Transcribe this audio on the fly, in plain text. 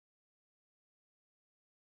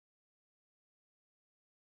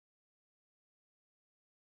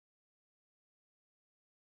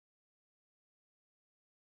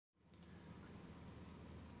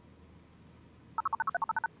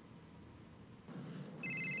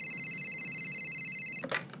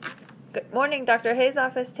Good morning, Dr. Hayes'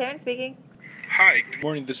 office. Taryn speaking. Hi, good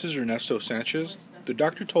morning. This is Ernesto Sanchez. The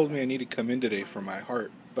doctor told me I need to come in today for my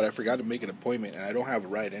heart, but I forgot to make an appointment and I don't have a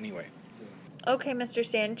ride anyway. Okay, Mr.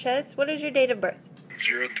 Sanchez. What is your date of birth?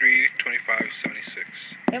 03/25/76.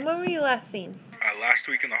 And when were you last seen? Last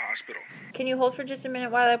week in the hospital. Can you hold for just a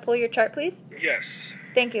minute while I pull your chart, please? Yes.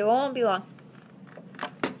 Thank you. It won't be long.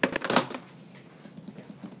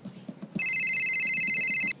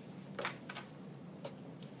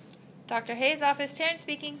 Dr. Hayes' office. Taryn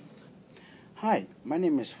speaking. Hi, my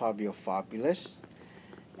name is Fabio Fabulous,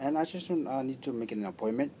 and I just need to make an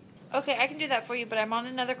appointment. Okay, I can do that for you, but I'm on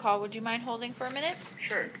another call. Would you mind holding for a minute?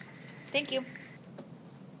 Sure. Thank you.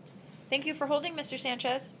 Thank you for holding, Mr.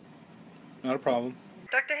 Sanchez. Not a problem.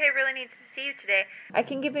 Dr. Hay really needs to see you today. I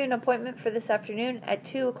can give you an appointment for this afternoon at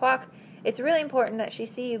 2 o'clock. It's really important that she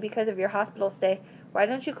see you because of your hospital stay. Why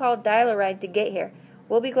don't you call Dial-A-Ride to get here?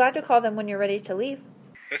 We'll be glad to call them when you're ready to leave.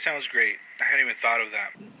 That sounds great. I hadn't even thought of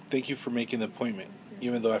that. Thank you for making the appointment,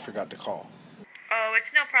 even though I forgot to call. Oh,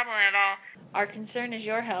 it's no problem at all. Our concern is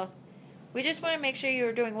your health. We just want to make sure you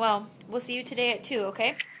are doing well. We'll see you today at 2,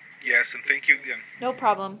 okay? Yes, and thank you again. No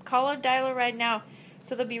problem. Call or Dial-A-Ride now,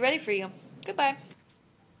 so they'll be ready for you. Goodbye.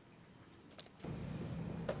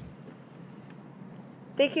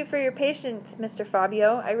 Thank you for your patience, Mr.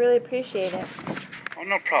 Fabio. I really appreciate it. Oh,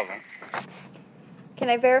 no problem. Can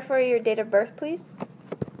I verify your date of birth, please?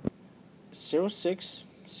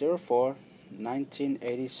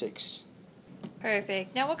 06/04/1986.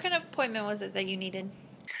 Perfect. Now, what kind of appointment was it that you needed?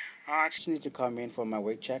 I just need to come in for my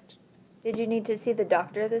weight check. Did you need to see the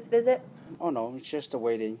doctor this visit? Oh no, it's just a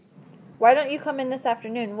waiting. Why don't you come in this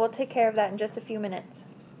afternoon? We'll take care of that in just a few minutes.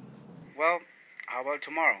 Well, how about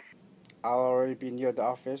tomorrow? I'll already be near the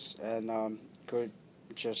office and could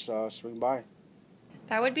just swing by.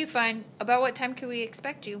 That would be fine. About what time can we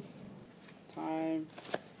expect you? Time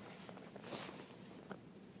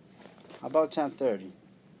about 10:30.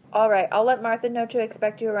 All right, I'll let Martha know to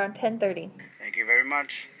expect you around 10:30. Thank you very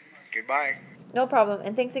much. Goodbye. No problem,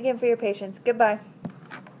 and thanks again for your patience. Goodbye.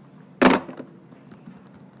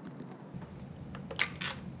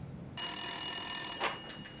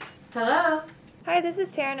 Hello? Hi, this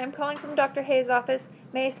is Taryn. I'm calling from Dr. Hayes' office.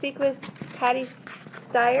 May I speak with Patty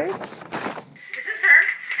Stiers? This is her.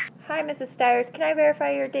 Hi, Mrs. Stiers. Can I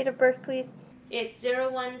verify your date of birth, please? It's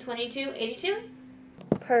 01/22/82.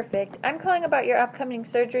 Perfect. I'm calling about your upcoming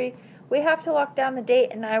surgery. We have to lock down the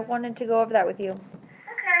date, and I wanted to go over that with you.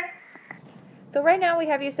 Okay. So right now we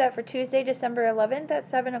have you set for Tuesday, December 11th at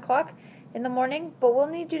 7 o'clock in the morning, but we'll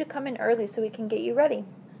need you to come in early so we can get you ready.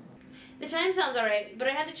 The time sounds alright, but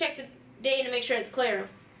I have to check the day to make sure it's clear.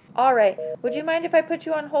 All right. Would you mind if I put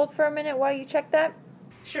you on hold for a minute while you check that?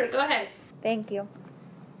 Sure, go ahead. Thank you.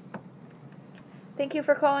 Thank you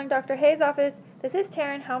for calling Dr. Hayes' office. This is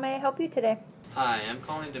Taryn. How may I help you today? Hi, I'm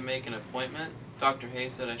calling to make an appointment. Dr.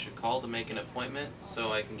 Hayes said I should call to make an appointment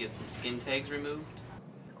so I can get some skin tags removed.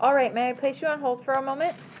 All right. May I place you on hold for a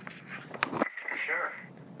moment? Sure.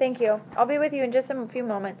 Thank you. I'll be with you in just a few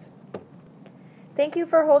moments. Thank you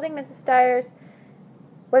for holding, Mrs. Stiers.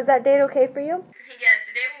 Was that date okay for you? Yes,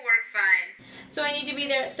 the day will work fine. So I need to be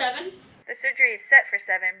there at 7? The surgery is set for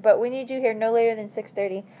 7, but we need you here no later than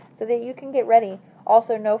 6:30 so that you can get ready.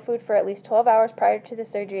 Also, no food for at least 12 hours prior to the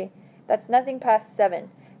surgery. That's nothing past 7.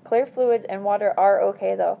 Clear fluids and water are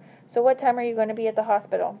okay, though. So what time are you going to be at the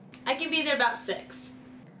hospital? I can be there about 6.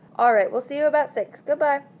 All right, we'll see you about 6.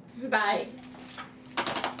 Goodbye. Bye.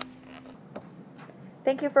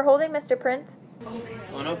 Thank you for holding, Mr. Prince.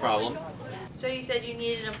 Oh, no problem. So you said you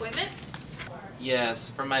needed an appointment? Yes,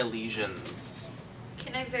 for my lesions.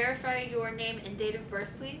 Can I verify your name and date of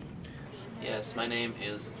birth, please? Yes, my name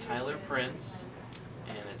is Tyler Prince,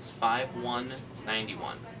 and it's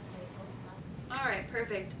 5/1/91. All right,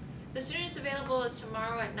 perfect. The soonest available is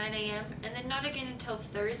tomorrow at 9 a.m. and then not again until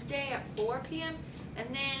Thursday at 4 p.m.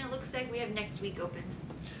 And then it looks like we have next week open.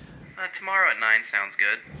 Tomorrow at 9 sounds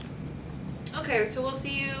good. Okay, so we'll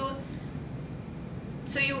see you.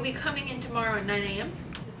 So you will be coming in tomorrow at 9 a.m.?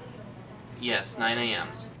 Yes, 9 a.m.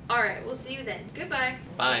 All right, we'll see you then. Goodbye.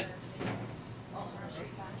 Bye.